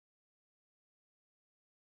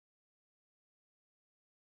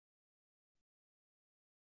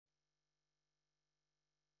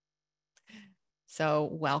So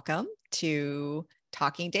welcome to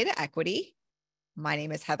Talking Data Equity. My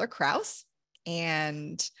name is Heather Kraus,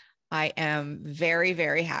 and I am very,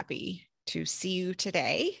 very happy to see you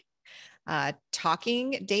today.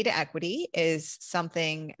 Talking Data Equity is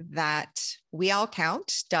something that We All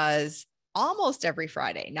Count does almost every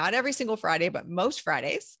Friday, not every single Friday, but most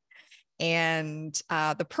Fridays. And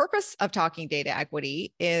the purpose of Talking Data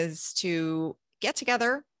Equity is to get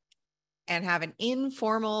together and have an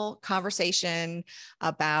informal conversation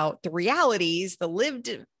about the realities, the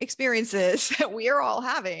lived experiences that we are all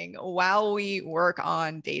having while we work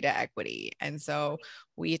on data equity. And so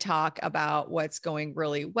we talk about what's going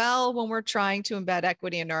really well when we're trying to embed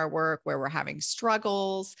equity into our work, where we're having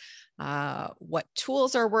struggles, what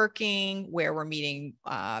tools are working, where we're meeting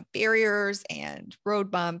barriers and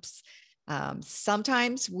road bumps.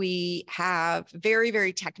 Sometimes we have very,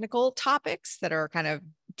 very technical topics that are kind of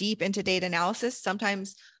deep into data analysis.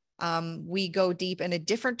 Sometimes we go deep in a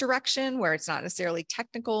different direction where it's not necessarily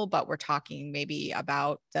technical, but we're talking maybe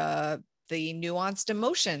about the nuanced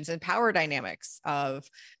emotions and power dynamics of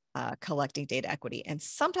collecting data equity. And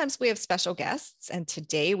sometimes we have special guests, and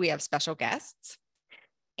today we have special guests.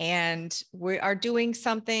 And we are doing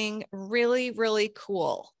something really, really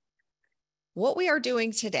cool. What we are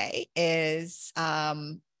doing today is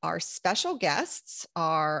our special guests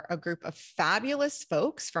are a group of fabulous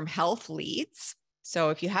folks from Health Leads. So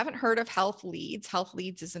if you haven't heard of Health Leads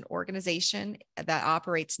is an organization that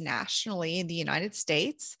operates nationally in the United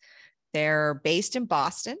States. They're based in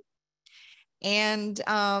Boston. And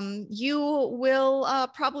you will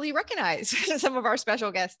probably recognize some of our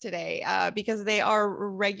special guests today because they are a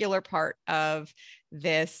regular part of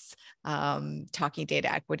this Talking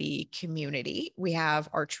Data Equity community. We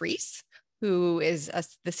have Artrese, who is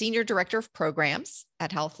the Senior Director of Programs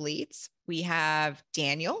at Health Leads. We have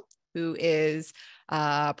Daniel, who is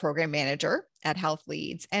Program Manager at Health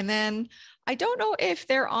Leads. And then I don't know if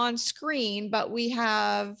they're on screen, but we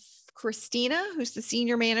have Christina, who's the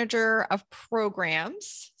Senior Manager of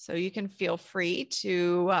Programs. So you can feel free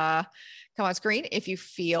to come on screen if you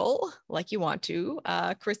feel like you want to,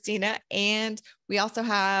 Christina. And we also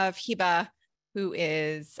have Hiba, who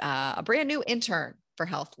is a brand new intern for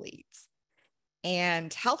Health Leads.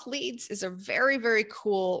 And Health Leads is a very, very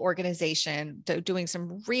cool organization doing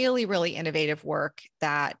some really, really innovative work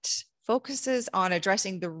that focuses on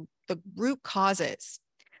addressing the root causes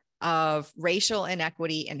of racial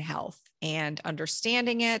inequity in health and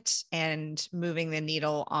understanding it and moving the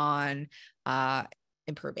needle on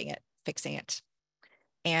improving it, fixing it.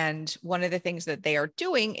 And one of the things that they are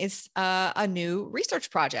doing is a new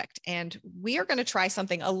research project. And we are going to try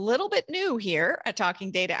something a little bit new here at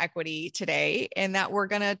Talking Data Equity today, in that we're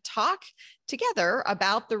going to talk together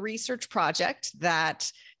about the research project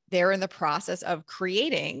that they're in the process of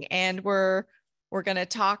creating. And we're going to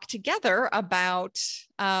talk together about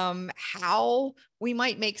how we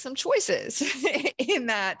might make some choices in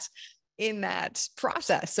that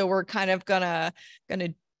process. So we're kind of gonna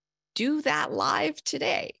do that live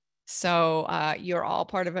today. So you're all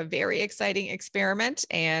part of a very exciting experiment,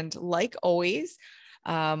 and like always,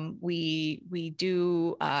 we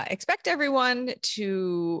do expect everyone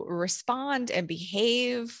to respond and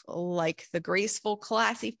behave like the graceful,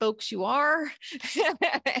 classy folks you are,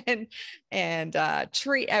 and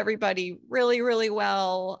treat everybody really, really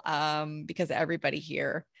well, because everybody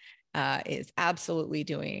here is absolutely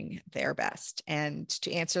doing their best. And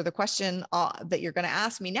to answer the question that you're going to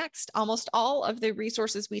ask me next, almost all of the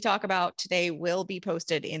resources we talk about today will be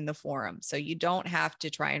posted in the forum. So you don't have to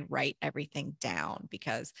try and write everything down,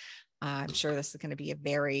 because I'm sure this is going to be a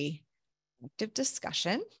very active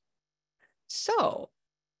discussion. So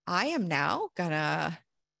I am now going to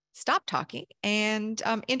stop talking and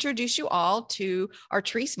introduce you all to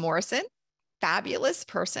Artrese Morrison, fabulous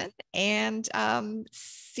person and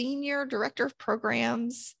Senior Director of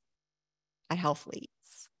Programs at Health Leads.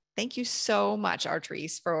 Thank you so much,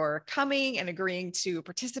 Artrese, for coming and agreeing to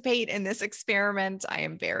participate in this experiment. I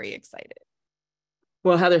am very excited.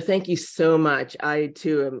 Well, Heather, thank you so much. I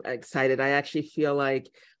too am excited. I actually feel like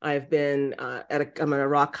I've been I'm at a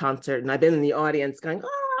rock concert, and I've been in the audience going,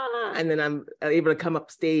 ah, and then I'm able to come up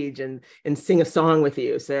stage and sing a song with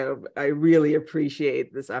you. So I really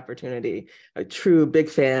appreciate this opportunity. A true big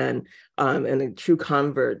fan and a true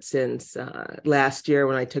convert since last year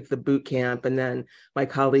when I took the boot camp, and then my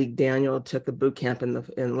colleague Daniel took the boot camp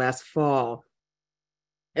in last fall.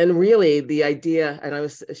 And really the idea, and I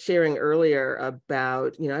was sharing earlier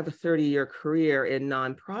about, I have a 30-year career in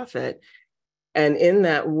nonprofit. And in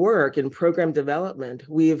that work in program development,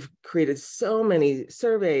 we've created so many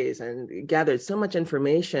surveys and gathered so much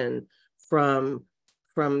information from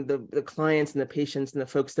from the clients and the patients and the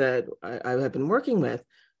folks that I have been working with.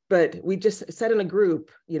 But we just sat in a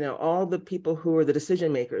group, all the people who are the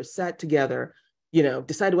decision makers sat together,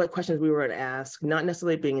 decided what questions we were going to ask, not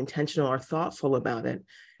necessarily being intentional or thoughtful about it,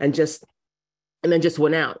 and then just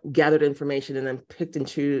went out, gathered information, and then picked and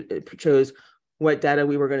chose what data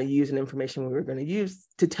we were going to use and information we were going to use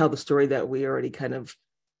to tell the story that we already kind of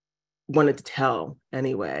wanted to tell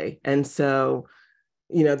anyway. And so,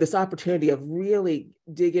 this opportunity of really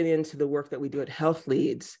digging into the work that we do at Health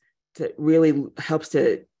Leads to really helps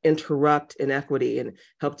to interrupt inequity and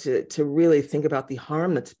help to really think about the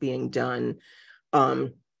harm that's being done.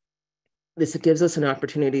 This gives us an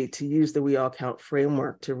opportunity to use the We All Count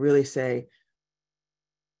framework to really say,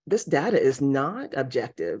 this data is not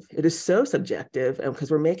objective. It is so subjective because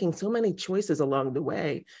we're making so many choices along the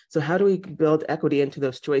way. So how do we build equity into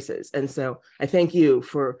those choices? And so I thank you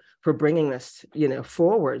for bringing this,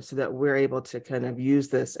 forward so that we're able to kind of use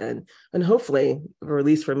this and hopefully, or at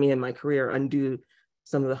least for me in my career, undo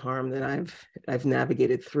some of the harm that I've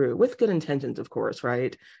navigated through with good intentions, of course,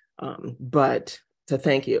 right? But to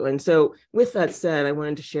thank you. And so with that said, I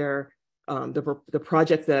wanted to share the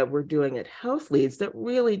project that we're doing at Health Leads that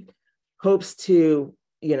really hopes to,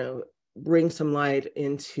 bring some light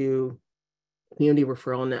into community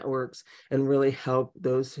referral networks and really help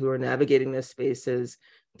those who are navigating these spaces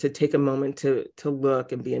to take a moment to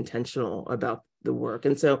look and be intentional about the work.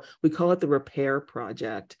 And so we call it the Repair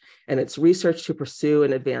Project, and it's research to pursue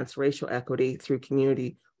and advance racial equity through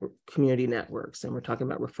community networks. And we're talking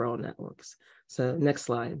about referral networks. So next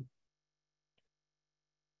slide.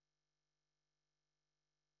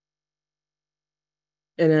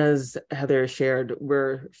 And as Heather shared,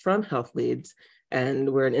 we're from Health Leads,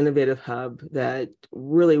 and we're an innovative hub that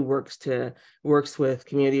really works with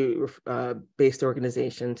community-based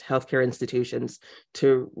organizations, healthcare institutions,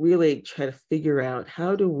 to really try to figure out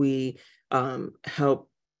how do we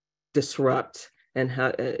help disrupt and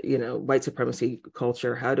how white supremacy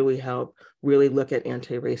culture. How do we help really look at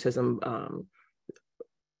anti-racism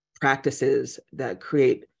practices that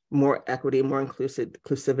create more equity, more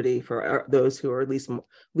inclusivity for those who are least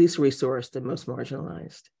resourced and most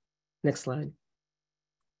marginalized. Next slide.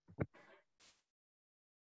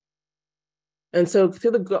 And so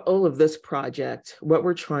through the goal of this project, what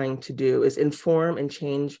we're trying to do is inform and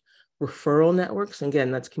change referral networks. And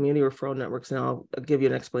again, that's community referral networks. And I'll give you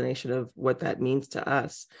an explanation of what that means to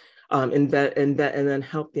us. And then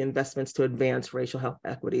help the investments to advance racial health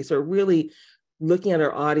equity. So really looking at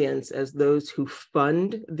our audience as those who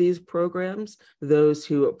fund these programs, those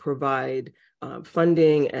who provide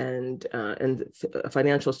funding and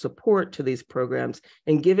financial support to these programs,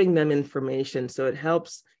 and giving them information so it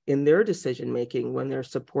helps in their decision-making when they're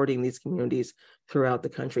supporting these communities throughout the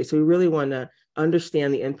country. So we really want to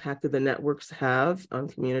understand the impact that the networks have on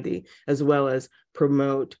community, as well as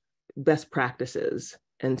promote best practices.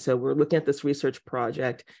 And so we're looking at this research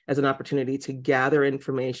project as an opportunity to gather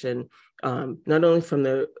information, not only from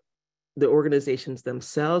the organizations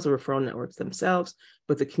themselves, or referral networks themselves,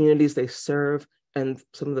 but the communities they serve and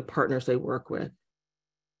some of the partners they work with.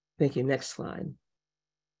 Thank you. Next slide.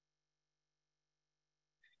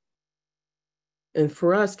 And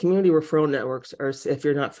for us, community referral networks are, if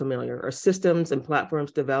you're not familiar, are systems and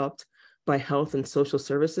platforms developed by health and social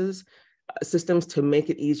services, systems to make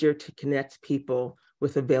it easier to connect people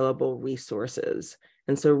with available resources.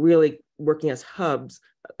 And so really working as hubs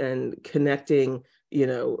and connecting,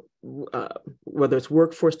 whether it's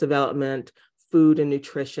workforce development, food and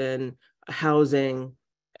nutrition, housing,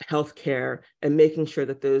 healthcare, and making sure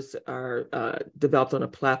that those are developed on a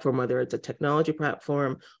platform, whether it's a technology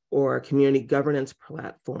platform or a community governance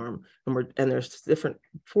platform. And there's different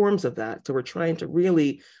forms of that. So we're trying to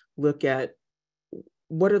really look at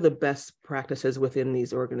what are the best practices within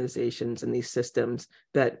these organizations and these systems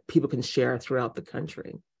that people can share throughout the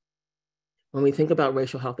country. When we think about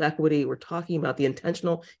racial health equity, we're talking about the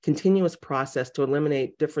intentional, continuous process to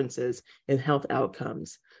eliminate differences in health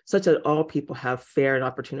outcomes, such that all people have fair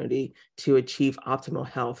opportunity to achieve optimal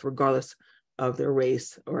health, regardless of their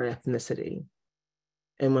race or ethnicity.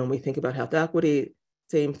 And when we think about health equity,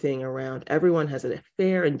 same thing around everyone has a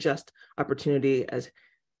fair and just opportunity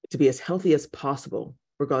to be as healthy as possible,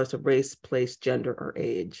 regardless of race, place, gender, or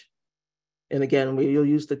age. And again, we'll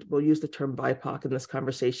use the term BIPOC in this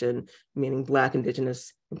conversation, meaning Black,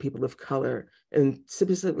 Indigenous, and people of color. And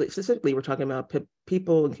specifically we're talking about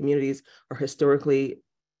people and communities are historically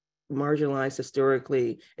marginalized,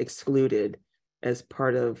 historically excluded as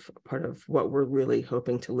part of what we're really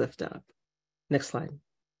hoping to lift up. Next slide.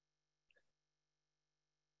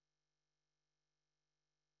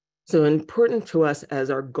 So important to us as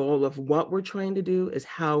our goal of what we're trying to do is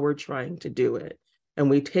how we're trying to do it. And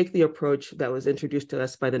we take the approach that was introduced to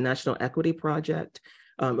us by the National Equity Project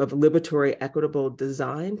of liberatory equitable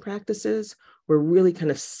design practices. We're really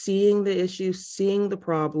kind of seeing the issue, seeing the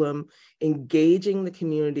problem, engaging the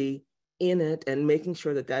community in it, and making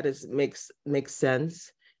sure that that makes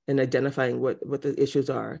sense, and identifying what the issues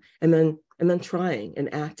are, and then trying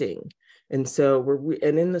and acting. And so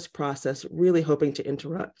and in this process, really hoping to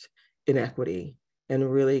interrupt inequity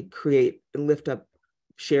and really create and lift up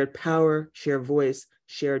shared power, shared voice,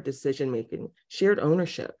 shared decision-making, shared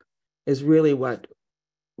ownership is really what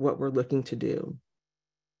we're looking to do.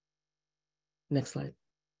 Next slide.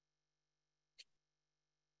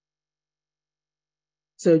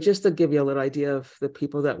 So just to give you a little idea of the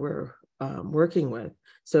people that we're working with.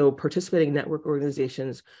 So participating network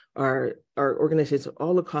organizations are organizations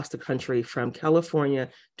all across the country, from California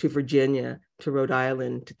to Virginia to Rhode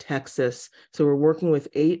Island to Texas. So we're working with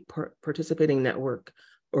 8 participating network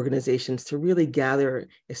organizations to really gather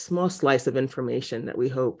a small slice of information that we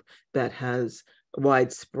hope that has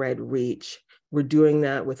widespread reach. We're doing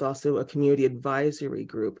that with also a community advisory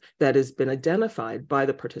group that has been identified by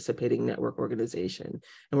the participating network organization.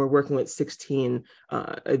 And we're working with 16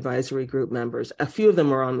 advisory group members. A few of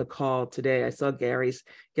them are on the call today. I saw Gary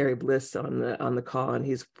Bliss on the call, and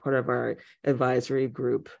he's part of our advisory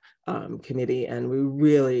group committee. And we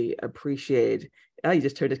really appreciate, he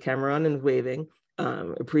just turned his camera on and waving,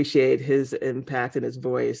 appreciate his impact and his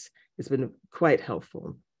voice. It's been quite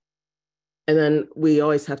helpful. And then we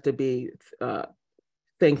always have to be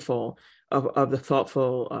thankful of the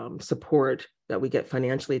thoughtful support that we get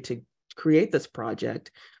financially to create this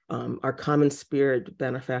project. Our Common Spirit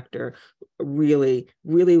benefactor really,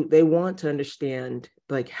 they want to understand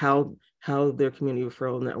like how their community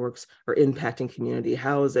referral networks are impacting community,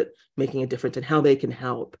 how is it making a difference, and how they can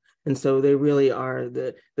help. And so they really are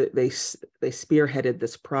they spearheaded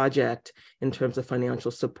this project in terms of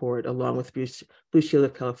financial support, along with Blue Shield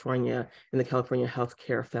of California and the California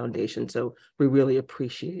Healthcare Foundation. So we really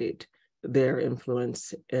appreciate their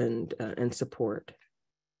influence and support.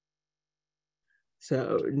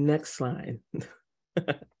 So next slide.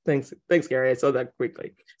 Thanks, Gary. I saw that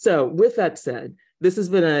quickly. So with that said, this has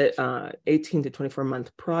been a 18 to 24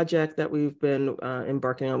 month project that we've been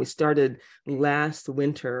embarking on. We started last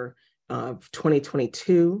winter of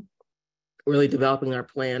 2022, really developing our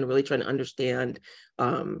plan, really trying to understand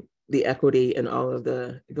the equity and all of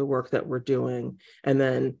the work that we're doing. And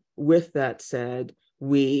then with that said,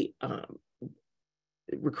 we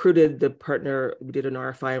recruited the partner, we did an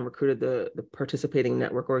RFI and recruited the participating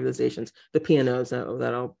network organizations, the PNOs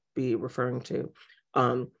that I'll be referring to.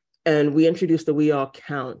 And we introduced the We All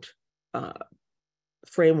Count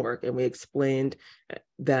framework, and we explained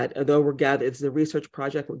that although it's a research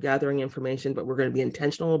project, we're gathering information, but we're going to be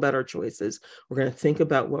intentional about our choices. We're going to think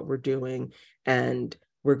about what we're doing, and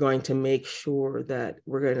we're going to make sure that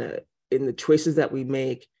we're going to, in the choices that we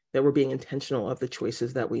make, that we're being intentional of the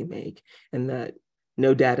choices that we make, and that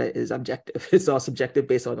no data is objective. It's all subjective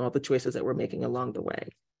based on all the choices that we're making along the way.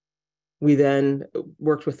 We then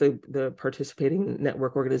worked with the participating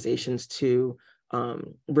network organizations to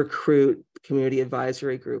recruit community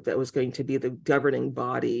advisory group that was going to be the governing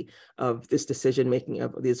body of this decision-making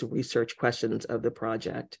of these research questions of the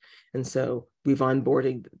project. And so we've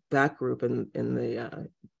onboarded that group in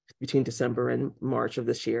between December and March of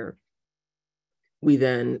this year. We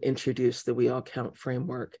then introduced the We All Count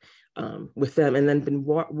framework with them, and then been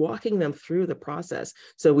walking them through the process.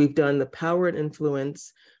 So we've done the power and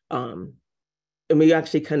influence, and we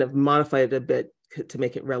actually kind of modified it a bit to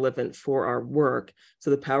make it relevant for our work. So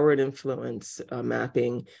the power and influence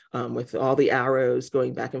mapping with all the arrows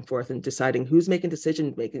going back and forth and deciding who's making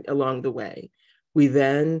decision making along the way. We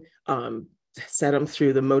then set them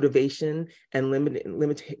through the motivation and limiting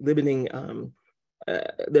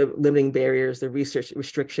the limiting barriers, the research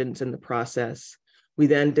restrictions in the process. We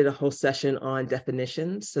then did a whole session on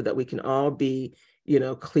definitions so that we can all be,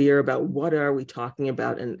 clear about what are we talking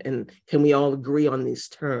about, and can we all agree on these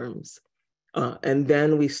terms? And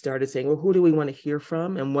then we started saying, well, who do we want to hear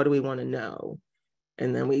from and what do we want to know?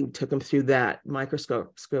 And then we took them through that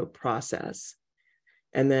microscope process.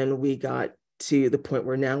 And then we got to the point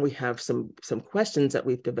where now we have some questions that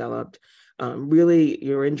we've developed. Really,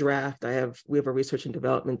 you're in draft. We have a research and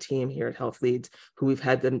development team here at Health Leads who we've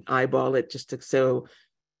had them eyeball it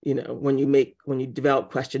when you develop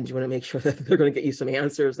questions, you want to make sure that they're going to get you some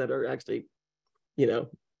answers that are actually,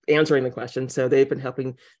 answering the question. So they've been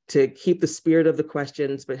helping to keep the spirit of the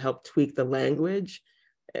questions, but help tweak the language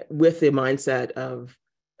with the mindset of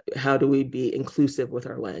how do we be inclusive with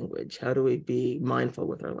our language? How do we be mindful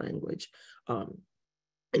with our language?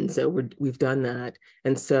 And so we've done that.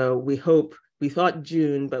 And so we thought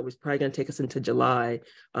June, but it was probably going to take us into July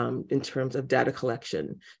in terms of data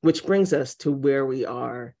collection, which brings us to where we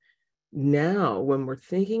are now when we're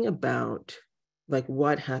thinking about like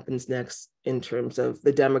what happens next in terms of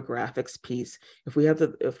the demographics piece. If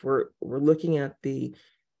we're looking at the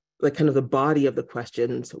like kind of the body of the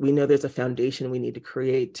questions, we know there's a foundation we need to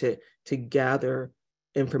create to gather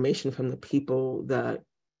information from the people that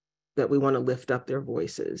we want to lift up their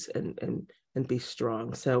voices and be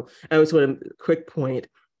strong. So I was one quick point.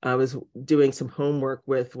 I was doing some homework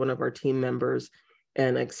with one of our team members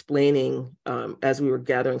and explaining as we were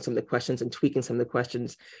gathering some of the questions and tweaking some of the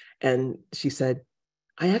questions. And she said,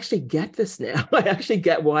 I actually get this now. I actually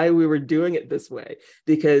get why we were doing it this way.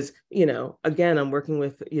 Because, again, I'm working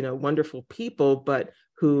with, wonderful people, but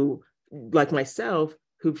who, like myself,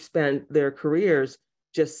 who've spent their careers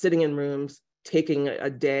just sitting in rooms, taking a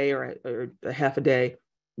day or a half a day,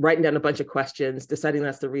 writing down a bunch of questions, deciding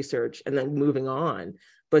that's the research, and then moving on.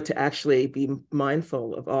 But to actually be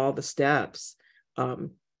mindful of all the steps,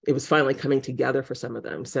 it was finally coming together for some of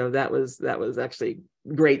them. So that was actually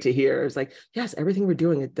great to hear. It's like, yes, everything we're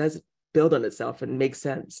doing, it does build on itself and make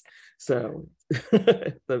sense. So,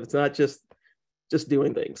 so it's not just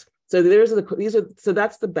doing things. So so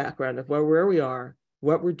that's the background of where we are,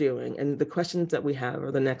 what we're doing, and the questions that we have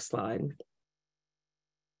are the next slide.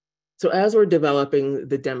 So as we're developing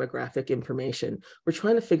the demographic information, we're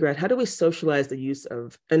trying to figure out how do we socialize the use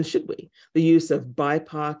of, and should we, the use of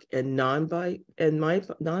BIPOC and non-BIPOC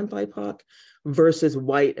versus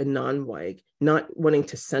white and non-white, not wanting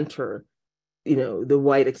to center, the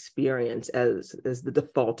white experience as the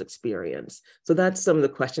default experience. So that's some of the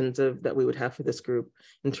questions that we would have for this group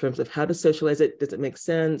in terms of how to socialize it. Does it make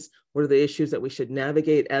sense? What are the issues that we should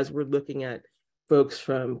navigate as we're looking at folks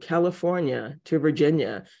from California to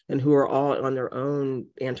Virginia, and who are all on their own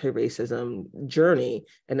anti-racism journey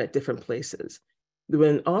and at different places.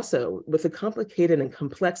 When also with the complicated and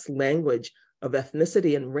complex language of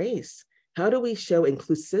ethnicity and race, how do we show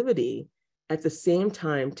inclusivity at the same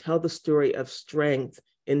time tell the story of strength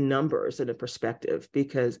in numbers and a perspective?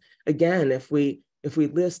 Because again, if we say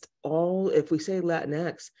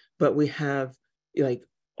Latinx, but we have like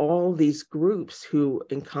all these groups who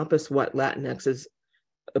encompass what Latinx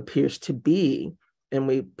appears to be, and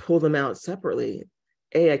we pull them out separately,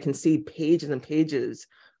 I can see pages and pages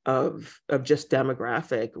of just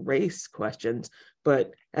demographic race questions,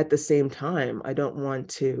 but at the same time, I don't want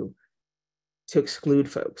to exclude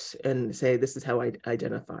folks and say this is how I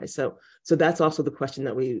identify. So that's also the question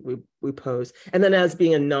that we pose. And then as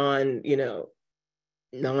being a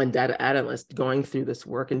non-data analyst going through this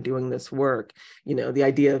work and doing this work, the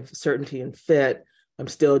idea of certainty and fit, I'm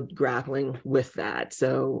still grappling with that.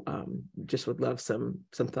 So just would love some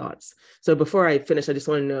thoughts. So before I finish, I just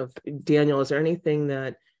want to know if, Daniel, is there anything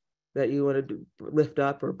that you wanted to lift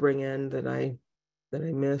up or bring in that I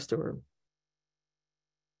missed? Or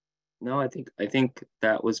no, I think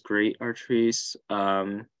that was great, Artrese.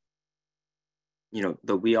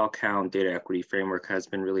 The We All Count data equity framework has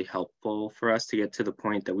been really helpful for us to get to the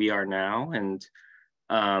point that we are now. And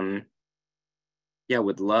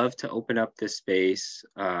would love to open up this space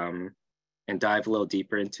and dive a little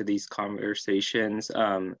deeper into these conversations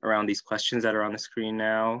around these questions that are on the screen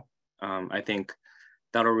now. I think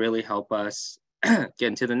that'll really help us get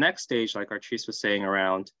into the next stage, like Artrese was saying,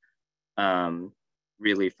 around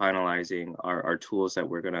really finalizing our tools that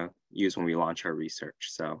we're gonna use when we launch our research.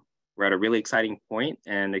 So we're at a really exciting point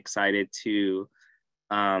and excited to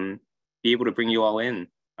be able to bring you all in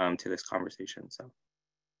to this conversation. So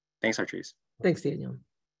thanks, Artrese. Thanks, Daniel.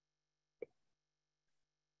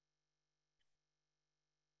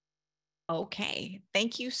 Okay,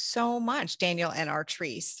 thank you so much, Daniel and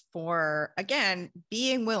Artrese, for, again,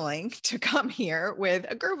 being willing to come here with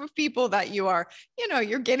a group of people that you are,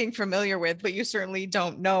 you're getting familiar with, but you certainly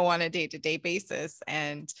don't know on a day-to-day basis,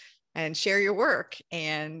 and share your work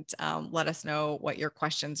and let us know what your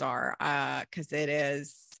questions are, because it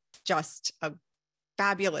is just a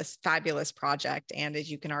fabulous, fabulous project. And as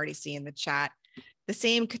you can already see in the chat, the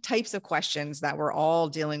same types of questions that we're all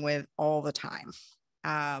dealing with all the time.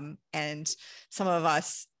 And some of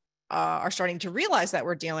us are starting to realize that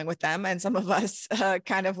we're dealing with them. And some of us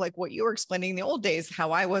kind of like what you were explaining in the old days,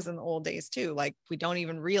 how I was in the old days too. Like we don't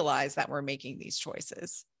even realize that we're making these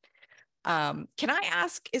choices. Can I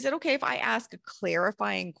ask, is it okay if I ask a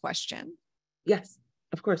clarifying question? Yes,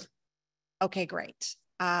 of course. Okay, great.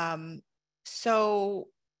 So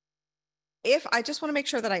if I just want to make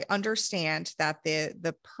sure that I understand that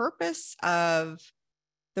the purpose of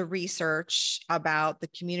the research about the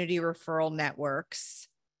community referral networks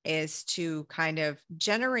is to kind of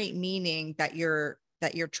generate meaning that you're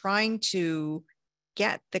trying to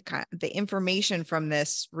get the information from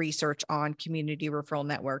this research on community referral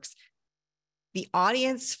networks. The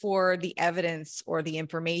audience for the evidence or the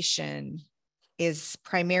information is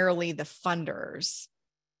primarily the funders.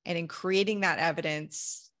 And in creating that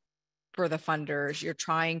evidence for the funders, you're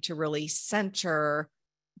trying to really center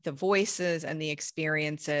the voices and the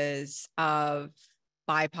experiences of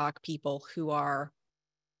BIPOC people who are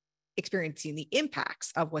experiencing the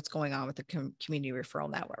impacts of what's going on with the community referral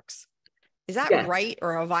networks. Is that Yes. right?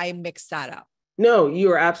 Or have I mixed that up? No,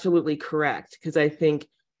 you are absolutely correct. Because I think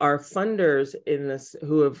our funders in this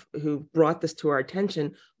who brought this to our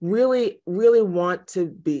attention really want to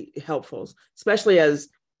be helpful, especially as,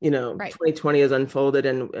 right, 2020 has unfolded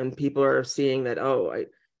and people are seeing that,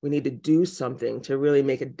 we need to do something to really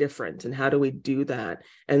make a difference. And how do we do that?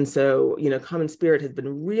 And so, Common Spirit has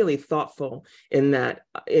been really thoughtful in that,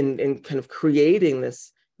 in kind of creating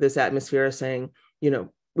this atmosphere of saying,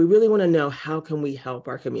 we really want to know, how can we help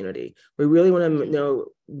our community? We really want to know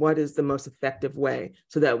what is the most effective way,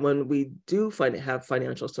 so that when we do have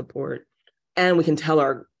financial support, and we can tell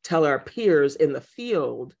our peers in the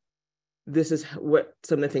field, this is what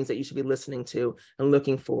some of the things that you should be listening to and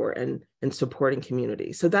looking for and supporting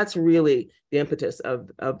community. So that's really the impetus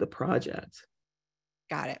of the project.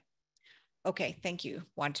 Got it. Okay, thank you.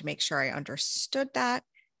 Wanted to make sure I understood that.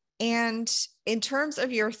 And in terms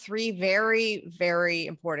of your three very, very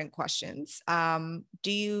important questions,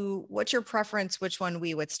 what's your preference, which one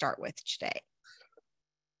we would start with today?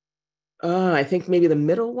 I think maybe the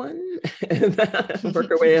middle one, and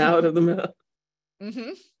work our way out of the middle.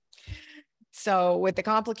 Mm-hmm. So with the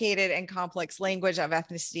complicated and complex language of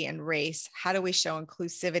ethnicity and race, how do we show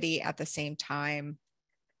inclusivity at the same time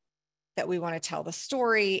that we want to tell the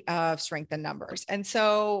story of strength in numbers? And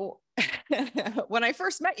so when I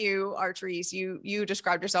first met you, Artrese, you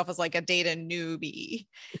described yourself as like a data newbie.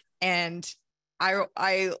 And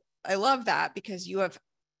I love that, because you have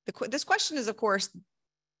this question is, of course,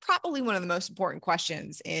 probably one of the most important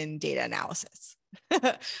questions in data analysis.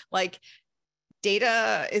 Like,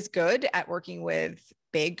 data is good at working with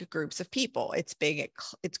big groups of people. It's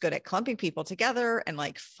good at clumping people together and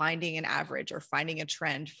like finding an average or finding a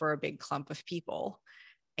trend for a big clump of people.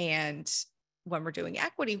 And when we're doing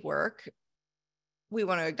equity work, we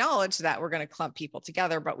want to acknowledge that we're going to clump people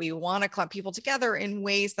together, but we want to clump people together in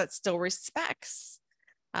ways that still respects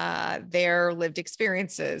their lived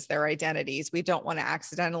experiences, their identities. We don't want to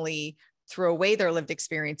accidentally throw away their lived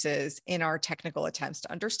experiences in our technical attempts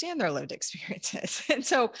to understand their lived experiences. And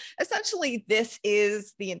so essentially, this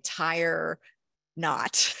is the entire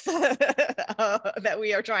knot that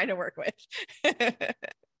we are trying to work with.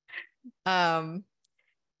 I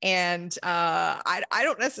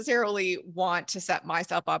don't necessarily want to set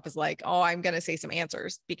myself up as like, I'm going to say some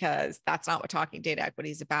answers, because that's not what talking data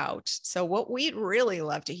equity is about. So what we'd really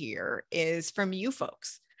love to hear is from you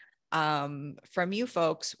folks.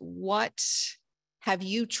 What have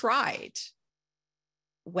you tried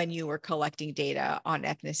when you were collecting data on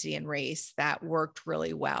ethnicity and race that worked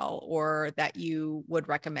really well, or that you would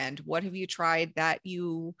recommend? What have you tried that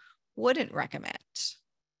you wouldn't recommend?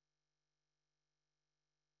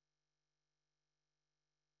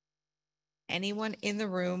 Anyone in the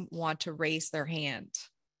room want to raise their hand?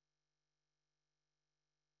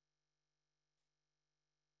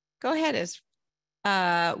 Go ahead,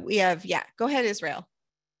 go ahead, Israel.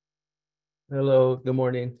 Hello, good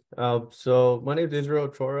morning. So my name is Israel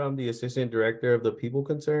Chora. I'm the Assistant Director of the People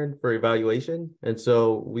Concern for Evaluation. And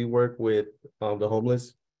so we work with the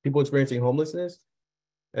homeless, people experiencing homelessness.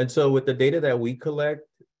 And so with the data that we collect,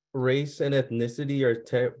 race and ethnicity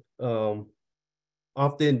are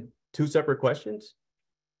often two separate questions.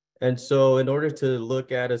 And so in order to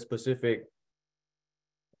look at a specific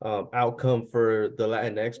outcome for the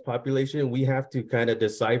Latinx population, we have to kind of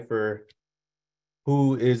decipher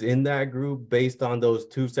who is in that group based on those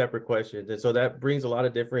two separate questions. And so that brings a lot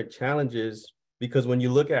of different challenges, because when you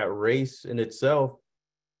look at race in itself,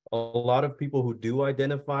 a lot of people who do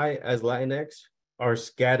identify as Latinx are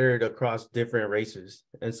scattered across different races.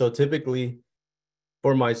 And so typically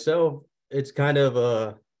for myself, it's kind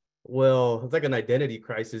of it's like an identity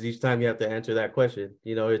crisis each time you have to answer that question.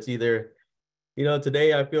 It's either,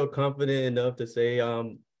 today I feel confident enough to say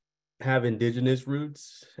have indigenous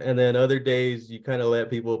roots, and then other days you kind of let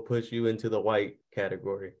people push you into the white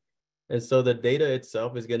category. And so the data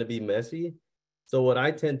itself is going to be messy. So what I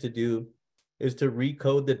tend to do is to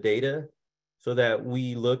recode the data so that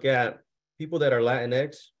we look at people that are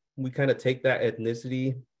Latinx, we kind of take that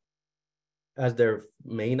ethnicity as their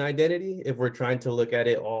main identity if we're trying to look at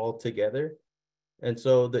it all together. And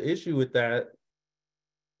so the issue with that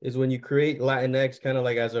is when you create Latinx kind of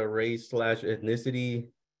like as a race/ethnicity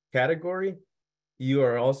category, you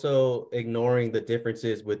are also ignoring the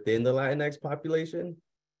differences within the Latinx population.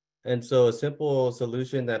 And so a simple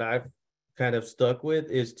solution that I've kind of stuck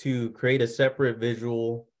with is to create a separate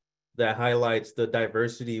visual that highlights the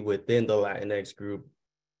diversity within the Latinx group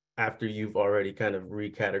after you've already kind of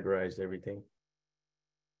recategorized everything.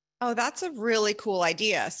 Oh, that's a really cool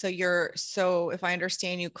idea. So if I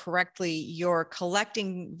understand you correctly, you're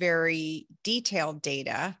collecting very detailed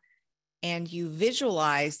data and you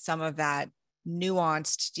visualize some of that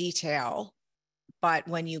nuanced detail, but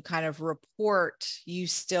when you kind of report, you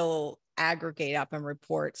still aggregate up and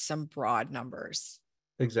report some broad numbers.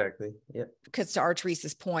 Exactly. Yeah. Because to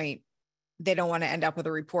Artrese's point, they don't want to end up with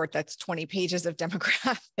a report that's 20 pages of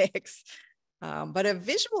demographics. But a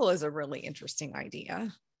visual is a really interesting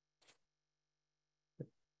idea.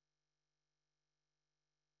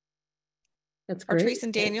 That's great. Artrese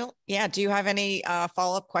and Daniel, yeah, do you have any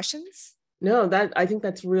follow-up questions? No, I think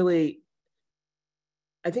that's really,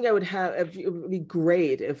 I think it would be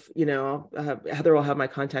great if, Heather will have my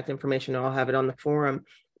contact information. I'll have it on the forum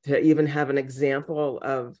to even have an example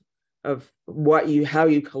of how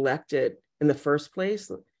you collect it in the first place,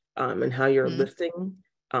 and how you're listing.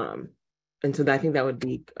 And so I think that would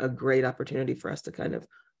be a great opportunity for us to kind of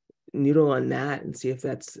noodle on that and see if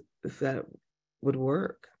that would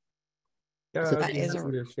work. Yeah, So I'd be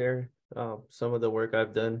happy to share some of the work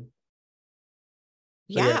I've done.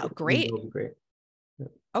 Yeah, great. That would be great. Yeah.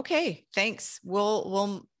 Okay, thanks.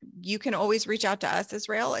 You can always reach out to us,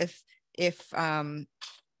 Israel, if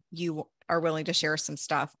you are willing to share some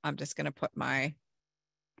stuff. I'm just going to put my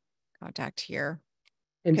contact here.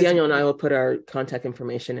 And Daniel and I will put our contact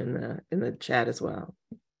information in the chat as well.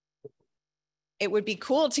 It would be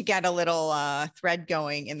cool to get a little thread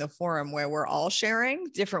going in the forum where we're all sharing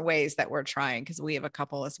different ways that we're trying, because we have a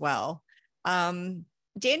couple as well.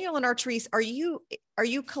 Daniel and Artrese, are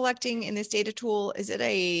you collecting in this data tool? Is it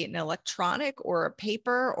an electronic or a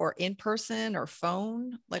paper or in person or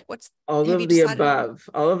phone? Like all of the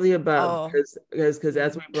above, because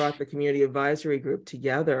as we brought the community advisory group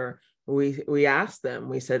together, we asked them,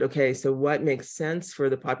 we said, okay, so what makes sense for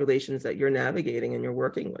the populations that you're navigating and you're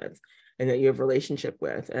working with and that you have relationship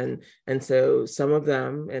with? And so some of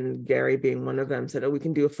them, and Gary being one of them, said, oh, we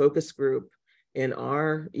can do a focus group in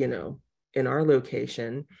our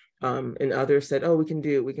location. And others said, oh, we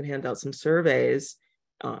can hand out some surveys.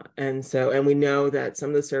 And we know that some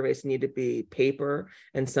of the surveys need to be paper,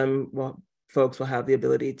 and folks will have the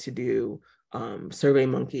ability to do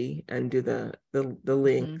SurveyMonkey and do the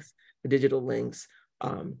links, the digital links.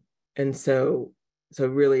 And so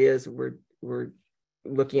really is, we're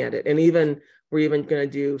looking at it. And we're even going to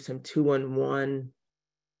do some 211,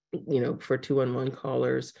 for 211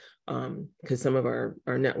 callers, because some of our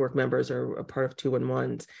network members are a part of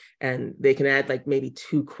 211s, and they can add like maybe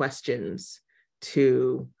 2 questions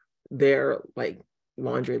to their like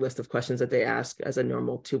laundry list of questions that they ask as a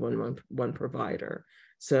normal 211 provider.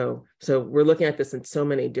 So we're looking at this in so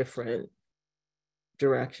many different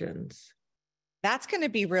directions. That's going to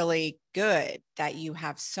be really good that you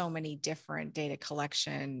have so many different data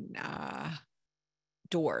collection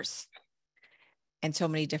doors and so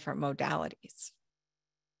many different modalities.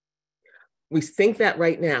 We think that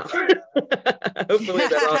right now. Hopefully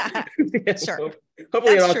Sure.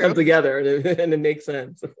 Hopefully it all comes together and it makes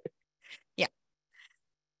sense. Yeah.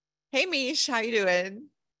 Hey, Mish, how you doing?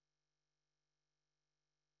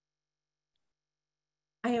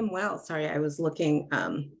 I am well. Sorry, I was looking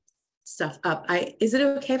stuff up. Is it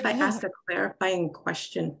okay if I ask a clarifying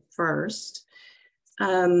question first?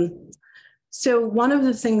 So one of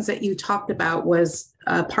the things that you talked about was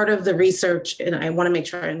part of the research, and I want to make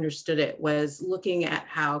sure I understood it, was looking at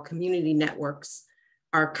how community networks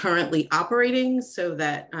are currently operating so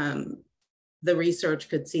that the research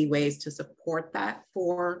could see ways to support that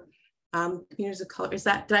for communities of color. Did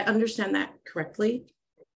I understand that correctly?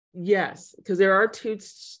 Yes, because there are 2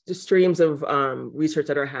 streams of research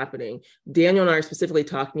that are happening. Daniel and I are specifically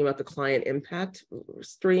talking about the client impact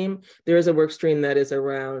stream. There is a work stream that is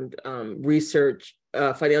around research,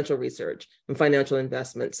 financial research and financial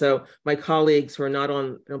investment. So my colleagues who are not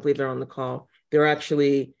on, I don't believe they're on the call, they've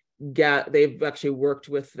actually worked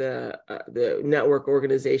with the network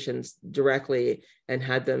organizations directly and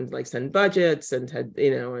had them like send budgets and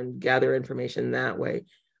and gather information that way.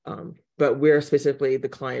 But we're specifically the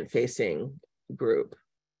client-facing group.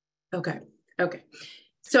 Okay.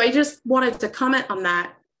 So I just wanted to comment on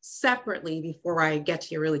that separately before I get to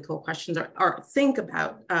your really cool questions or think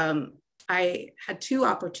about. I had 2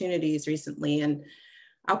 opportunities recently, and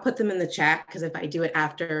I'll put them in the chat because if I do it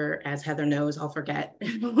after, as Heather knows, I'll forget.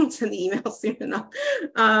 I won't send the email soon enough.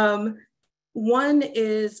 One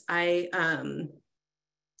is I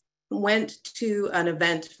went to an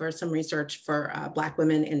event for some research for Black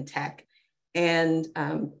women in tech, and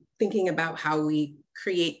thinking about how we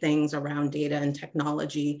create things around data and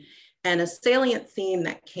technology. And a salient theme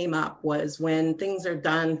that came up was when things are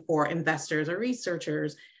done for investors or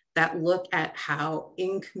researchers that look at how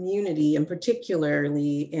in community, and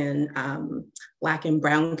particularly in Black and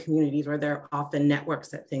Brown communities where there are often networks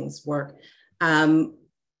that things work,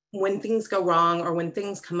 when things go wrong or when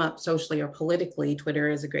things come up socially or politically, Twitter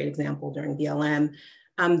is a great example during BLM,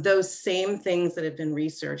 those same things that have been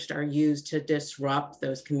researched are used to disrupt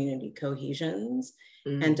those community cohesions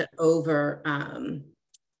and to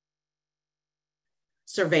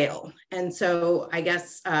surveil. And so I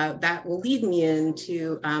guess that will lead me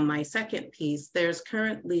into my second piece. There's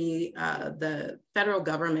currently, the federal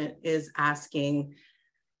government is asking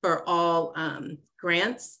for all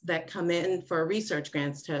grants that come in for research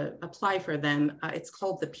grants to apply for them. It's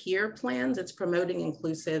called the PEER plans. It's promoting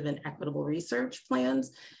inclusive and equitable research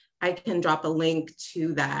plans. I can drop a link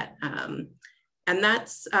to that. And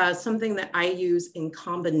that's something that I use in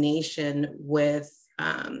combination with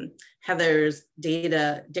Heather's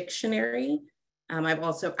data dictionary. I've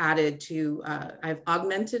also added to, I've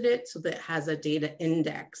augmented it so that it has a data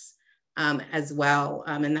index as well.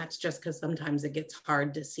 And that's just because sometimes it gets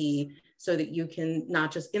hard to see, so that you can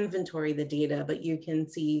not just inventory the data, but you can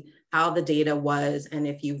see how the data was, and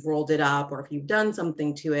if you've rolled it up or if you've done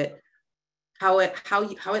something to it, how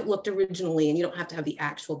it looked originally. And you don't have to have the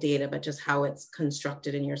actual data, but just how it's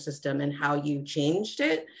constructed in your system and how you changed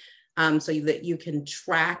it, so that you can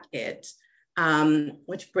track it.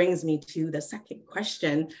 Which brings me to the second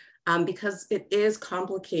question, because it is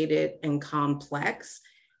complicated and complex.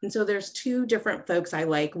 And so there's 2 different folks I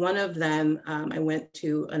like. One of them, I went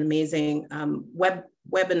to an amazing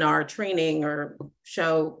webinar training or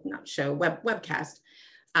webcast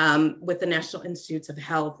with the National Institutes of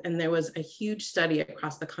Health. And there was a huge study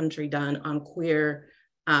across the country done on queer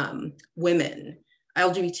women,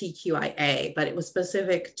 LGBTQIA, but it was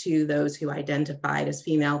specific to those who identified as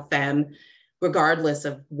female, femme, regardless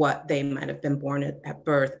of what they might have been born at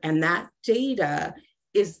birth. And that data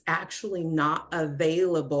is actually not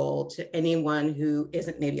available to anyone who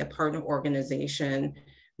isn't maybe a partner organization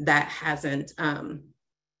that hasn't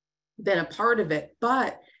been a part of it,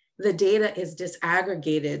 but the data is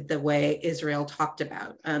disaggregated the way Israel talked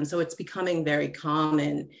about. So it's becoming very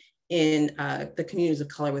common in the communities of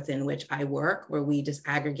color within which I work, where we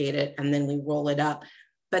disaggregate it and then we roll it up.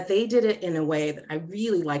 But they did it in a way that I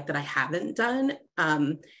really like, that I haven't done.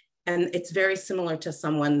 And it's very similar to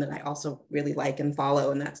someone that I also really like and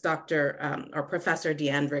follow, and that's Dr. or Professor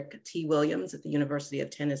DeAndrick T. Williams at the University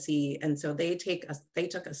of Tennessee. And so they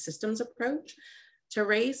took a systems approach to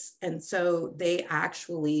race. And so they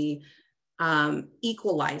actually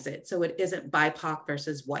equalize it. So it isn't BIPOC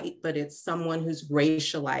versus white, but it's someone who's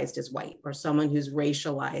racialized as white or someone who's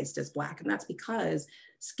racialized as Black. And that's because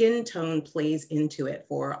skin tone plays into it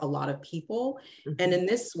for a lot of people. Mm-hmm. And in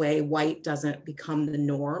this way, white doesn't become the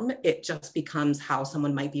norm. It just becomes how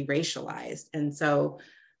someone might be racialized. And so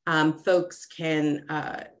folks can,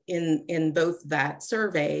 in both that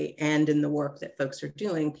survey and in the work that folks are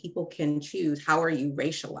doing, people can choose, how are you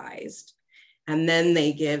racialized? And then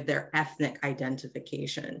they give their ethnic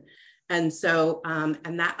identification. And so,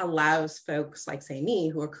 and that allows folks like, say, me,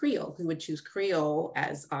 who are Creole, who would choose Creole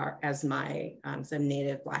as my, so I'm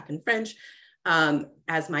Native, Black, and French,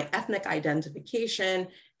 as my ethnic identification.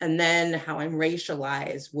 And then how I'm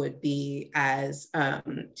racialized would be as,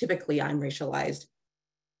 typically I'm racialized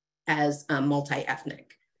as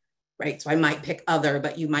multi-ethnic, right? So I might pick other,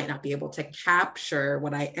 but you might not be able to capture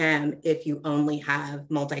what I am if you only have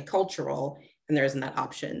multicultural, and there isn't that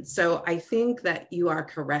option. So I think that you are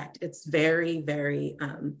correct. It's very, very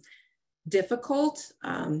difficult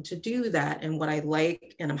to do that. And what I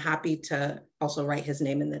like, and I'm happy to also write his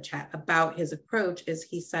name in the chat about his approach, is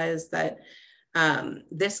he says that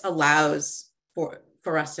this allows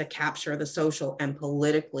for us to capture the social and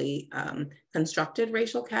politically constructed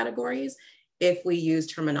racial categories if we use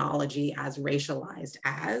terminology as racialized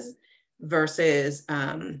as versus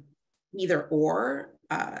either or,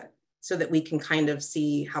 so that we can kind of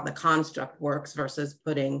see how the construct works versus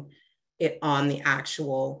putting it on the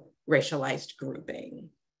actual racialized grouping.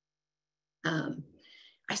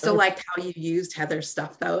 I still liked how you used Heather's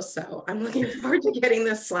stuff though, so I'm looking forward to getting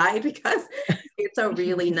this slide because it's a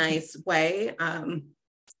really nice way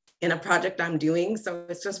in a project I'm doing. So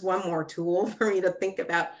it's just one more tool for me to think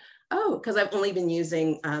about, Oh, because I've only been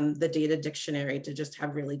using the data dictionary to just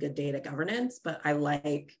have really good data governance, but I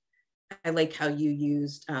like how you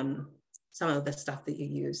used some of the stuff that you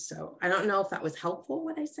use. So I don't know if that was helpful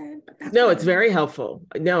what I said, but that's no, it's very helpful.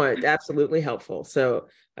 No, it's absolutely helpful. So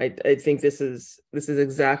I think this is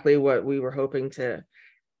exactly what we were hoping to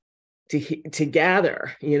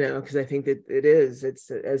gather, because I think that it's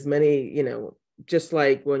as many, just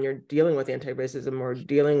like when you're dealing with anti-racism or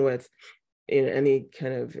dealing with any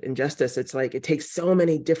kind of injustice, it's like it takes so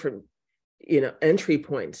many different entry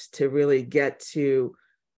points to really get to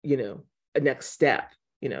a next step,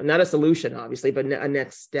 not a solution obviously, but a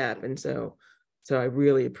next step. And so I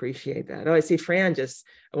really appreciate that. Oh, I see Fran, just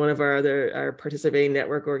one of our participating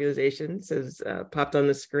network organizations, has popped on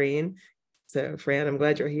the screen. So Fran, I'm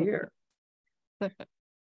glad you're here.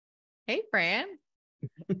 Hey Fran.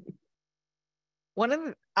 One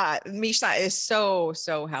of Misha is so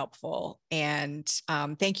helpful, and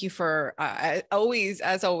thank you for always,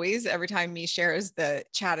 as always, every time Mish shares, the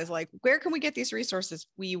chat is like, where can we get these resources?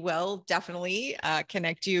 We will definitely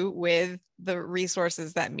connect you with the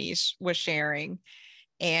resources that Mish was sharing,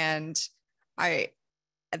 and it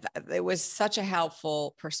was such a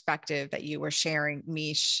helpful perspective that you were sharing,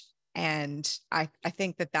 Mish, and I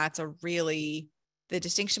think that that's the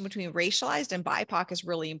distinction between racialized and BIPOC is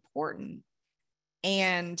really important.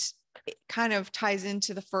 And it kind of ties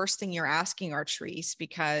into the first thing you're asking, Artrese,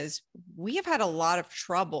 because we have had a lot of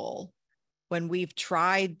trouble when we've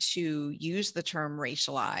tried to use the term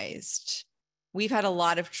racialized. We've had a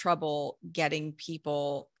lot of trouble getting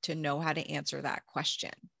people to know how to answer that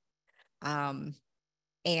question.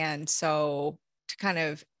 And so to kind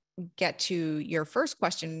of get to your first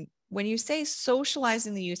question, when you say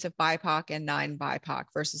socializing the use of BIPOC and non-BIPOC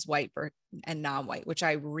versus white and non-white, which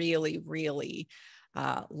I really, really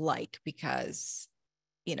like, because,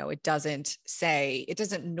 it doesn't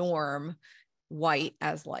norm white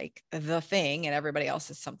as like the thing and everybody else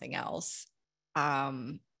is something else.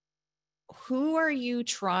 Who are you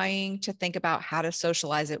trying to think about how to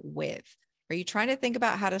socialize it with? Are you trying to think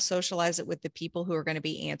about how to socialize it with the people who are going to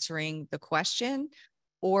be answering the question,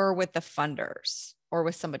 or with the funders, or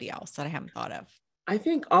with somebody else that I haven't thought of? I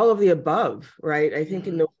think all of the above, right? I think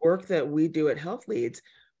in the work that we do at Health Leads,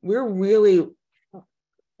 we're really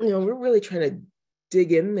trying to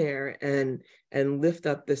dig in there and lift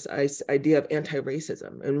up this idea of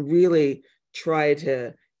anti-racism and really try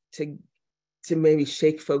to maybe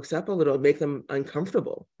shake folks up a little, make them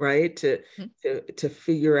uncomfortable, right? To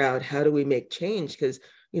figure out how do we make change, because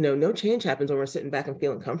no change happens when we're sitting back and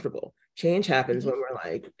feeling comfortable. Change happens when we're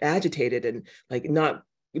like agitated and like not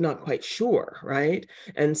quite sure, right?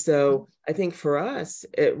 And so I think for us,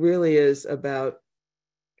 it really is about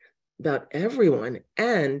everyone,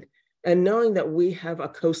 and knowing that we have a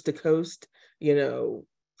coast to coast,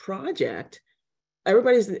 project.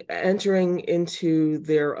 Everybody's entering into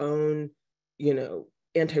their own,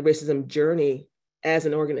 anti-racism journey as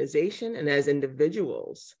an organization and as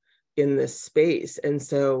individuals in this space. And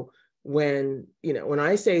so when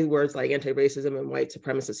I say words like anti-racism and white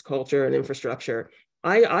supremacist culture and infrastructure,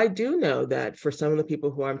 I do know that for some of the people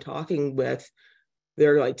who I'm talking with,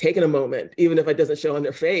 they're like taking a moment, even if it doesn't show on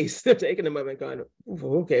their face, they're taking a moment going,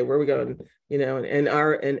 okay, where are we going? And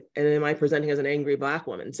am I presenting as an angry Black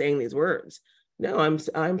woman saying these words? No,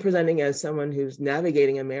 I'm presenting as someone who's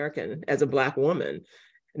navigating American as a Black woman,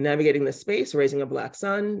 navigating the space, raising a Black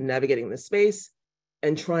son, navigating the space,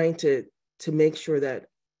 and trying to make sure that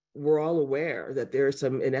we're all aware that there's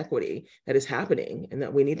some inequity that is happening and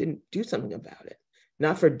that we need to do something about it.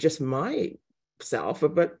 Not for just myself,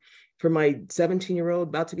 but for my 17-year-old,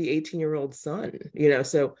 about to be 18-year-old son,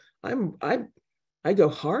 so I go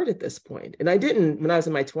hard at this point. And I didn't, when I was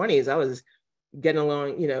in my 20s, I was getting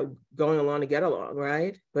along, going along to get along,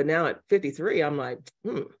 right? But now at 53, I'm like,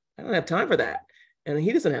 I don't have time for that. And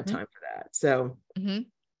he doesn't have time for that. So,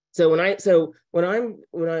 so when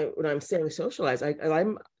I'm saying socialize,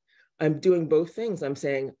 I'm doing both things. I'm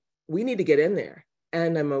saying we need to get in there.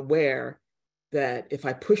 And I'm aware that if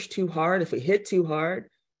I push too hard, if we hit too hard,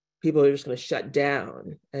 people are just going to shut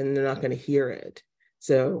down and they're not going to hear it.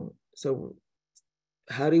 So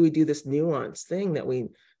how do we do this nuanced thing that we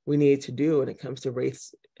need to do when it comes to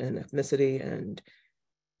race and ethnicity and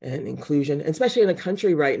inclusion, especially in a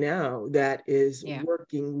country right now that is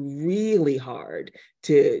working really hard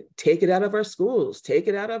to take it out of our schools, take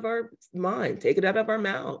it out of our mind, take it out of our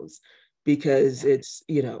mouths, because it's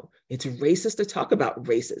racist to talk about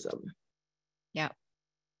racism. Yeah.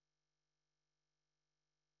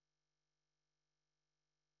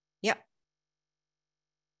 Yeah.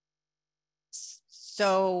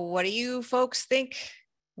 So what do you folks think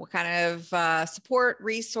What kind of support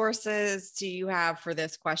resources do you have for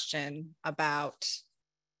this question about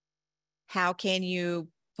how can you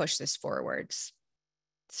push this forwards?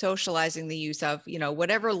 Socializing the use of,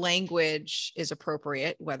 whatever language is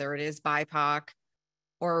appropriate, whether it is BIPOC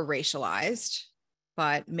or racialized,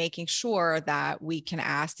 but making sure that we can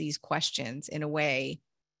ask these questions in a way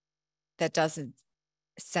that doesn't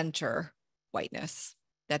center whiteness,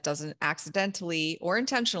 that doesn't accidentally or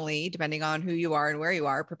intentionally, depending on who you are and where you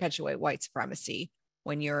are, perpetuate white supremacy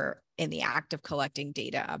when you're in the act of collecting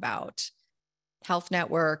data about health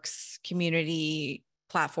networks, community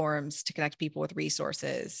platforms to connect people with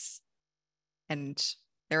resources and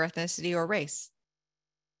their ethnicity or race.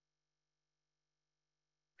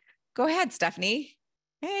 Go ahead, Stephanie.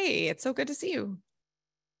 Hey, it's so good to see you.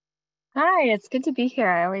 Hi, it's good to be here.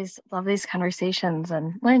 I always love these conversations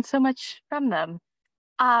and learn so much from them.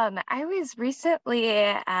 I was recently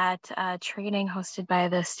at a training hosted by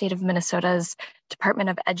the state of Minnesota's Department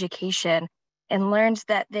of Education and learned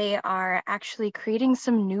that they are actually creating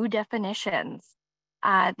some new definitions.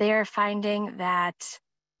 They are finding that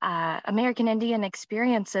American Indian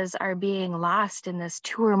experiences are being lost in this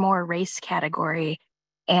 2 or more race category.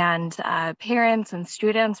 And parents and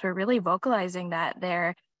students were really vocalizing that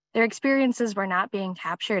their experiences were not being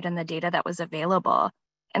captured in the data that was available.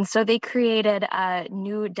 And so they created a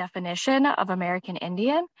new definition of American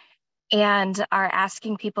Indian and are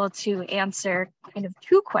asking people to answer kind of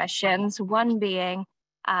 2 questions, one being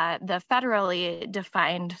the federally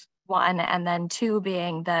defined one, and then 2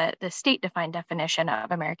 being the state-defined definition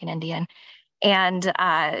of American Indian. And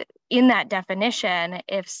in that definition,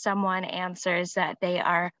 if someone answers that they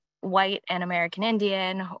are white and American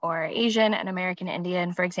Indian or Asian and American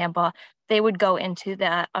Indian, for example, they would go into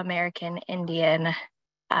the American Indian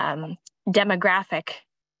demographic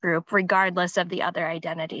group, regardless of the other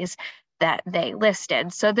identities that they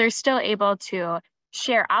listed. So they're still able to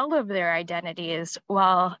share all of their identities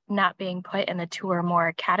while not being put in the 2 or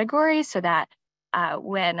more categories, so that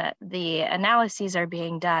when the analyses are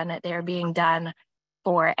being done, they're being done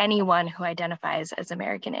for anyone who identifies as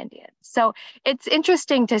American Indian. So it's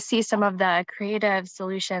interesting to see some of the creative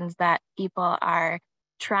solutions that people are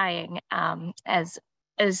trying as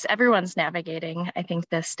everyone's navigating, I think,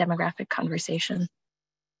 this demographic conversation.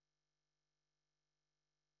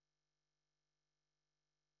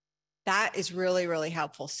 That is really, really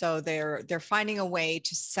helpful. So they're finding a way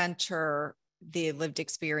to center the lived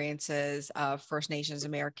experiences of First Nations,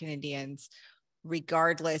 American Indians,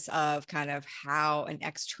 regardless of kind of how an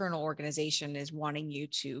external organization is wanting you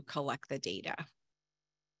to collect the data.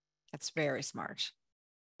 That's very smart.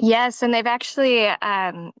 Yes, and they've actually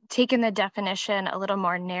taken the definition a little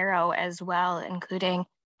more narrow as well, including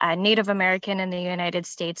Native American in the United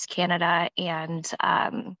States, Canada, and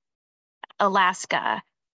Alaska.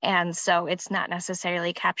 And so it's not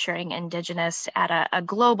necessarily capturing Indigenous at a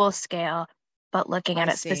global scale, but looking at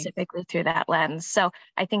it specifically through that lens. So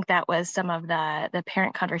I think that was some of the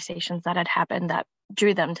parent conversations that had happened that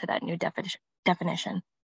drew them to that new definition.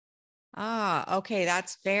 Ah, okay.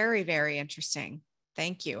 That's very, very interesting.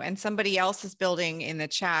 Thank you. And somebody else is building in the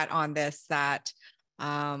chat on this that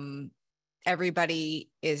everybody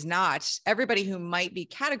who might be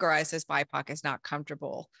categorized as BIPOC is not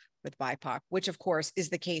comfortable with BIPOC, which of course is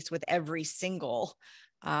the case with every single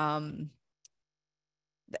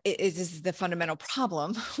this is the fundamental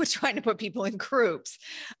problem with trying to put people in groups,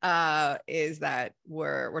 is that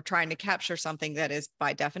we're trying to capture something that is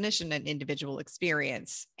by definition an individual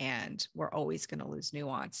experience, and we're always going to lose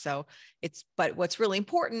nuance. So but what's really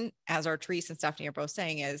important, as Artrese and Stephanie are both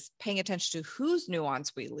saying, is paying attention to whose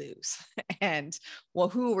nuance we lose and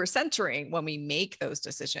who we're centering when we make those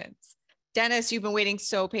decisions. Dennis, you've been waiting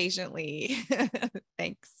so patiently.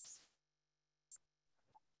 Thanks.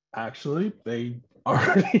 Actually, they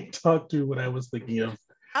already talked to what I was thinking of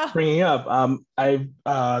bringing up. I've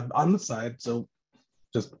on the side, so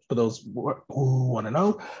just for those who want to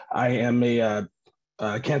know, I am a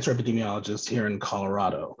cancer epidemiologist here in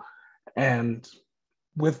Colorado, and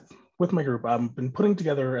with my group, I've been putting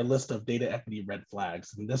together a list of data equity red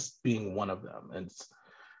flags, and this being one of them.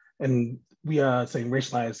 And we are saying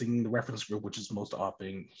racializing the reference group, which is most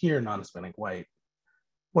often here non-Hispanic white.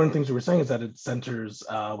 One of the things we were saying is that it centers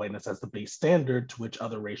whiteness as the base standard to which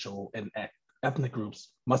other racial and ethnic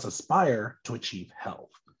groups must aspire to achieve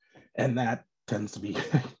health. And that tends to be,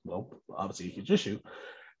 well, obviously a huge issue.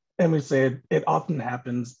 And we say it often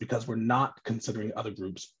happens because we're not considering other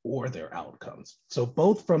groups or their outcomes. So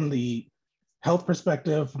both from the health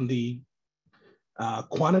perspective, from the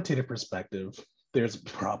quantitative perspective, there's a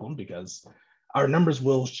problem because our numbers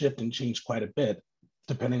will shift and change quite a bit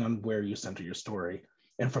depending on where you center your story.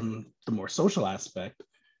 And from the more social aspect,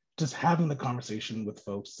 just having the conversation with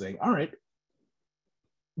folks saying, all right,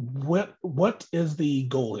 what is the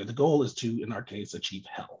goal here? The goal is to, in our case, achieve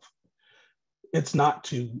health. It's not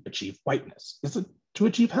to achieve whiteness, it's to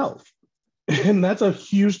achieve health. And that's a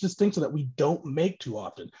huge distinction that we don't make too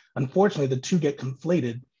often. Unfortunately, the two get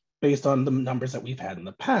conflated based on the numbers that we've had in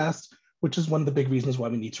the past, which is one of the big reasons why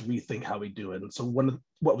we need to rethink how we do it. And so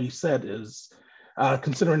what we said is,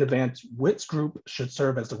 consider in advance which group should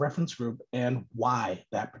serve as the reference group and why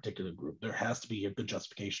that particular group. There has to be a good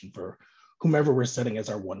justification for whomever we're setting as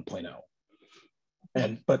our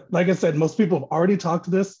 1.0. But like I said, most people have already talked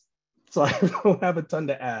to this, so I don't have a ton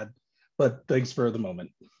to add, but thanks for the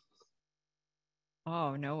moment.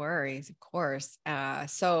 Oh, no worries, of course.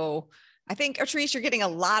 So I think, Artrese, you're getting a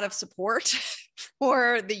lot of support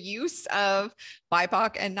for the use of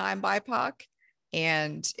BIPOC and non-BIPOC.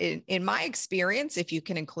 And in my experience, if you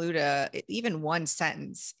can include even one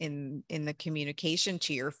sentence in the communication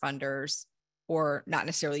to your funders, or not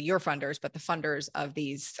necessarily your funders, but the funders of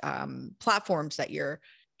these platforms that you're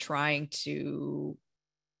trying to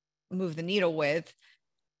move the needle with,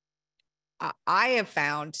 I have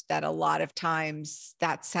found that a lot of times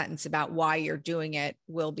that sentence about why you're doing it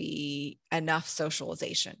will be enough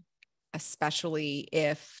socialization, especially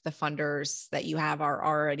if the funders that you have are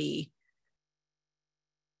already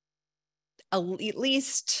at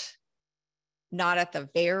least not at the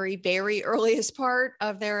very, very earliest part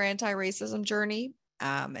of their anti-racism journey.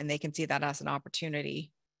 And they can see that as an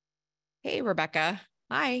opportunity. Hey, Rebecca.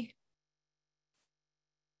 Hi.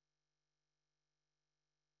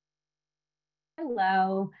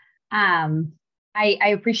 Hello. I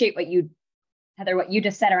appreciate Heather, what you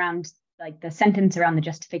just said around like the sentence around the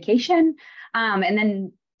justification. And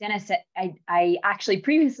then Dennis, I actually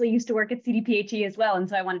previously used to work at CDPHE as well. And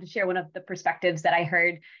so I wanted to share one of the perspectives that I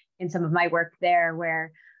heard in some of my work there,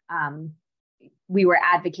 where we were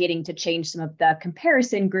advocating to change some of the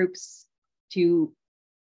comparison groups to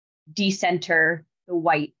decenter the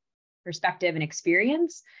white perspective and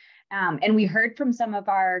experience. And we heard from some of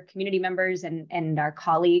our community members and our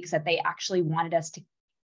colleagues that they actually wanted us to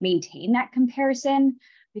maintain that comparison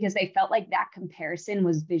because they felt like that comparison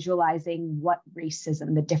was visualizing what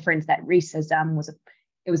racism, the difference that racism was,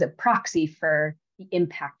 it was a proxy for the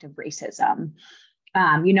impact of racism.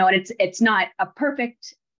 And it's not a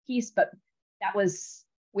perfect piece, but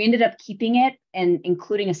we ended up keeping it and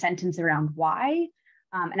including a sentence around why.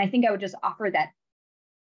 And I think I would just offer that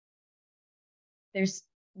there's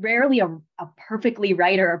rarely a perfectly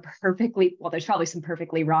right or a perfectly, well, there's probably some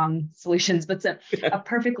perfectly wrong solutions, but a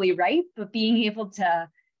perfectly right, but being able to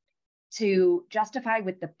justify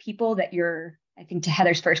with the people that I think to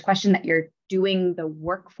Heather's first question, that you're doing the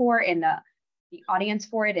work for and the audience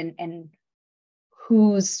for it and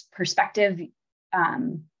whose perspective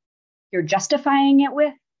you're justifying it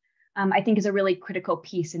with, I think is a really critical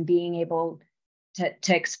piece in being able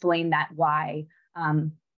to explain that why.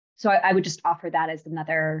 So I would just offer that as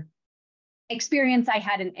another experience I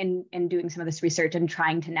had in doing some of this research and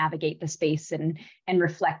trying to navigate the space and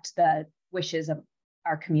reflect the wishes of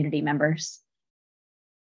our community members.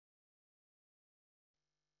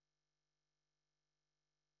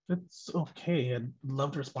 It's okay. I'd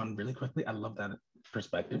love to respond really quickly. I love that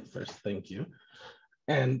perspective. First, thank you.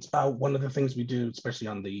 And one of the things we do, especially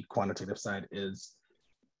on the quantitative side, is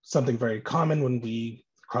something very common when we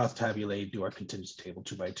cross-tabulate, do our contingency table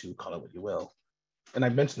 2x2, call it what you will. And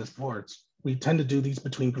I've mentioned this before, we tend to do these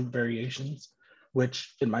between group variations,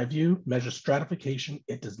 which in my view, measures stratification.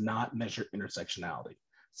 It does not measure intersectionality.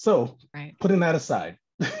 So putting that aside,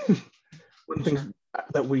 one thing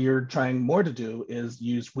that we are trying more to do is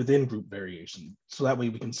use within group variation. So that way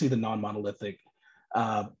we can see the non-monolithic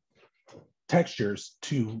textures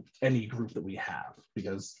to any group that we have,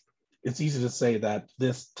 because it's easy to say that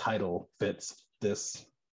this title fits this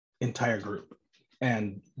entire group,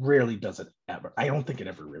 and rarely does it ever. I don't think it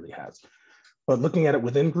ever really has. But looking at it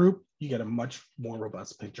within group, you get a much more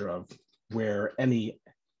robust picture of where any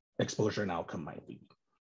exposure and outcome might be.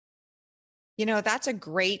 That's a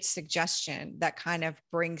great suggestion that kind of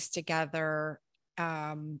brings together,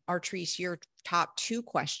 Artrese, your top two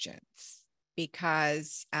questions,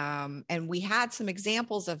 because, and we had some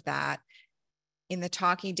examples of that in the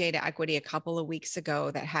Talking Data Equity a couple of weeks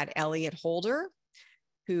ago that had Elliot Holder,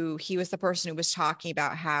 he was the person who was talking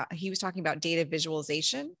about how he was talking about data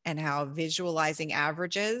visualization and how visualizing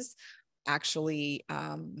averages actually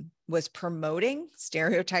was promoting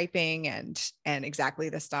stereotyping and exactly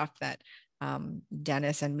the stuff that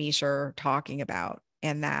Dennis and Misha are talking about.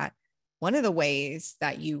 And that one of the ways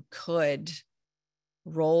that you could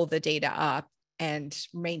roll the data up and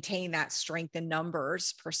maintain that strength in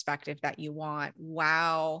numbers perspective that you want,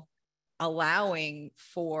 while allowing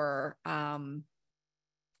for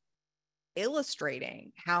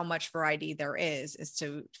illustrating how much variety there is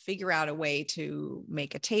to figure out a way to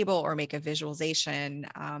make a table or make a visualization.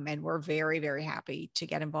 And we're very, very happy to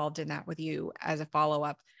get involved in that with you as a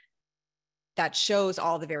follow-up that shows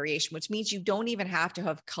all the variation, which means you don't even have to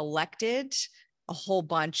have collected a whole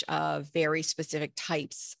bunch of very specific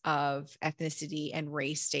types of ethnicity and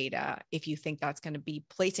race data if you think that's going to be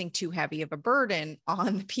placing too heavy of a burden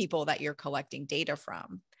on the people that you're collecting data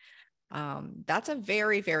from. That's a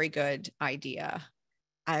very, very good idea.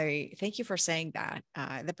 I thank you for saying that.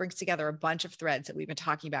 That brings together a bunch of threads that we've been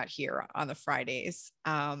talking about here on the Fridays.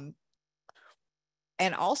 And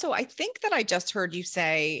also, I think that I just heard you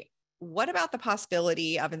say, what about the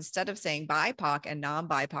possibility of, instead of saying BIPOC and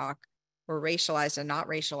non-BIPOC, or racialized and not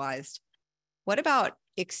racialized, what about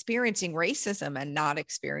experiencing racism and not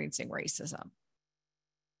experiencing racism?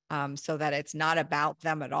 So that it's not about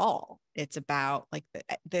them at all. It's about like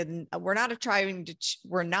we're not trying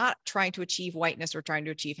to achieve whiteness. We're trying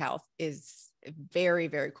to achieve health is a very,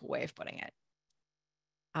 very cool way of putting it.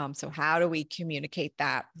 So how do we communicate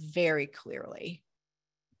that very clearly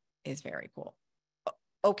is very cool.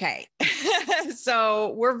 Okay.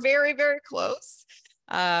 So we're very, very close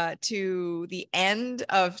to the end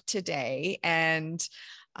of today. And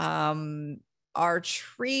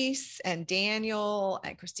Artrese and Daniel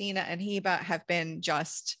and Christina and Heba have been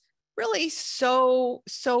just really so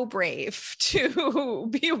brave to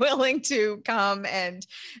be willing to come and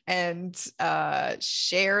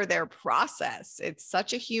share their process. It's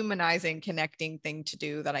such a humanizing, connecting thing to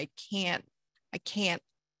do that I can't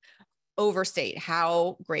overstate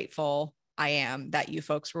how grateful I am that you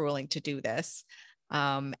folks were willing to do this.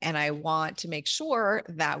 And I want to make sure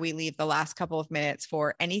that we leave the last couple of minutes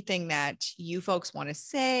for anything that you folks want to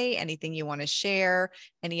say, anything you want to share,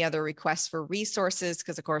 any other requests for resources,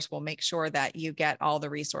 because of course we'll make sure that you get all the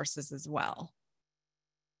resources as well.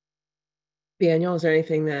 Daniel, is there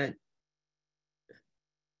anything that?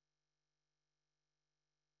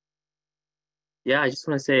 Yeah, I just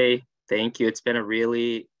want to say thank you. It's been a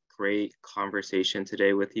really great conversation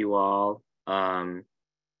today with you all.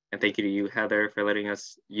 And thank you to you, Heather, for letting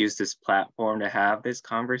us use this platform to have this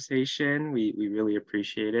conversation. We really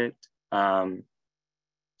appreciate it. A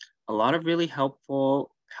lot of really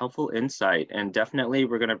helpful insight, and definitely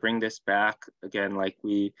we're going to bring this back again, like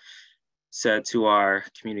we said, to our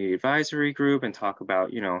community advisory group and talk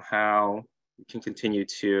about, how we can continue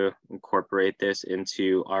to incorporate this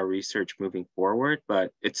into our research moving forward.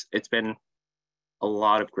 But it's been a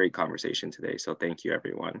lot of great conversation today. So thank you,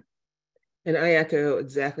 everyone. And I echo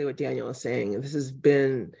exactly what Daniel is saying. This has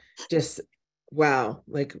been just, wow,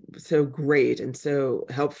 like so great and so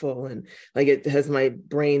helpful. And like it has my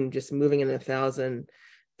brain just moving in a thousand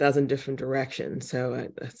different directions. So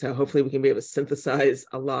hopefully we can be able to synthesize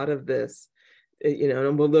a lot of this,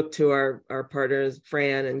 and we'll look to our partners,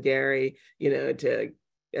 Fran and Gary, to,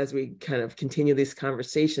 as we kind of continue this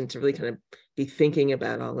conversation, to really kind of be thinking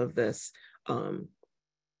about all of this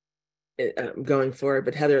going forward.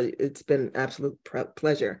 But Heather, it's been an absolute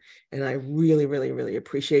pleasure. And I really, really, really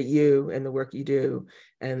appreciate you and the work you do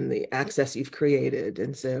and the access you've created.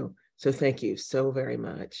 And so thank you so very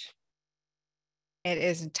much. It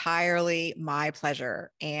is entirely my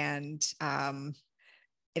pleasure. And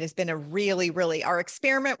it has been a really, really, our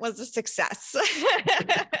experiment was a success.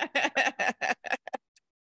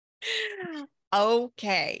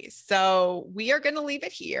 Okay, so we are going to leave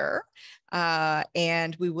it here,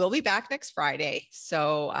 and we will be back next Friday.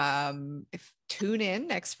 So tune in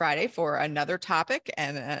next Friday for another topic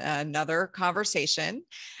and another conversation.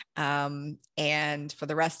 And for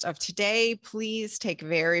the rest of today, please take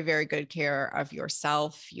very, very good care of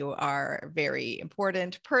yourself. You are a very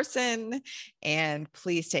important person, and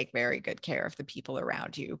please take very good care of the people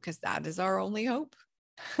around you, because that is our only hope.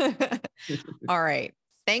 All right.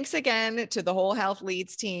 Thanks again to the Whole Health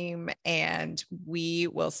Leads team, and we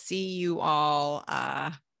will see you all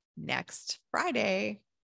next Friday.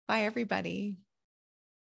 Bye, everybody.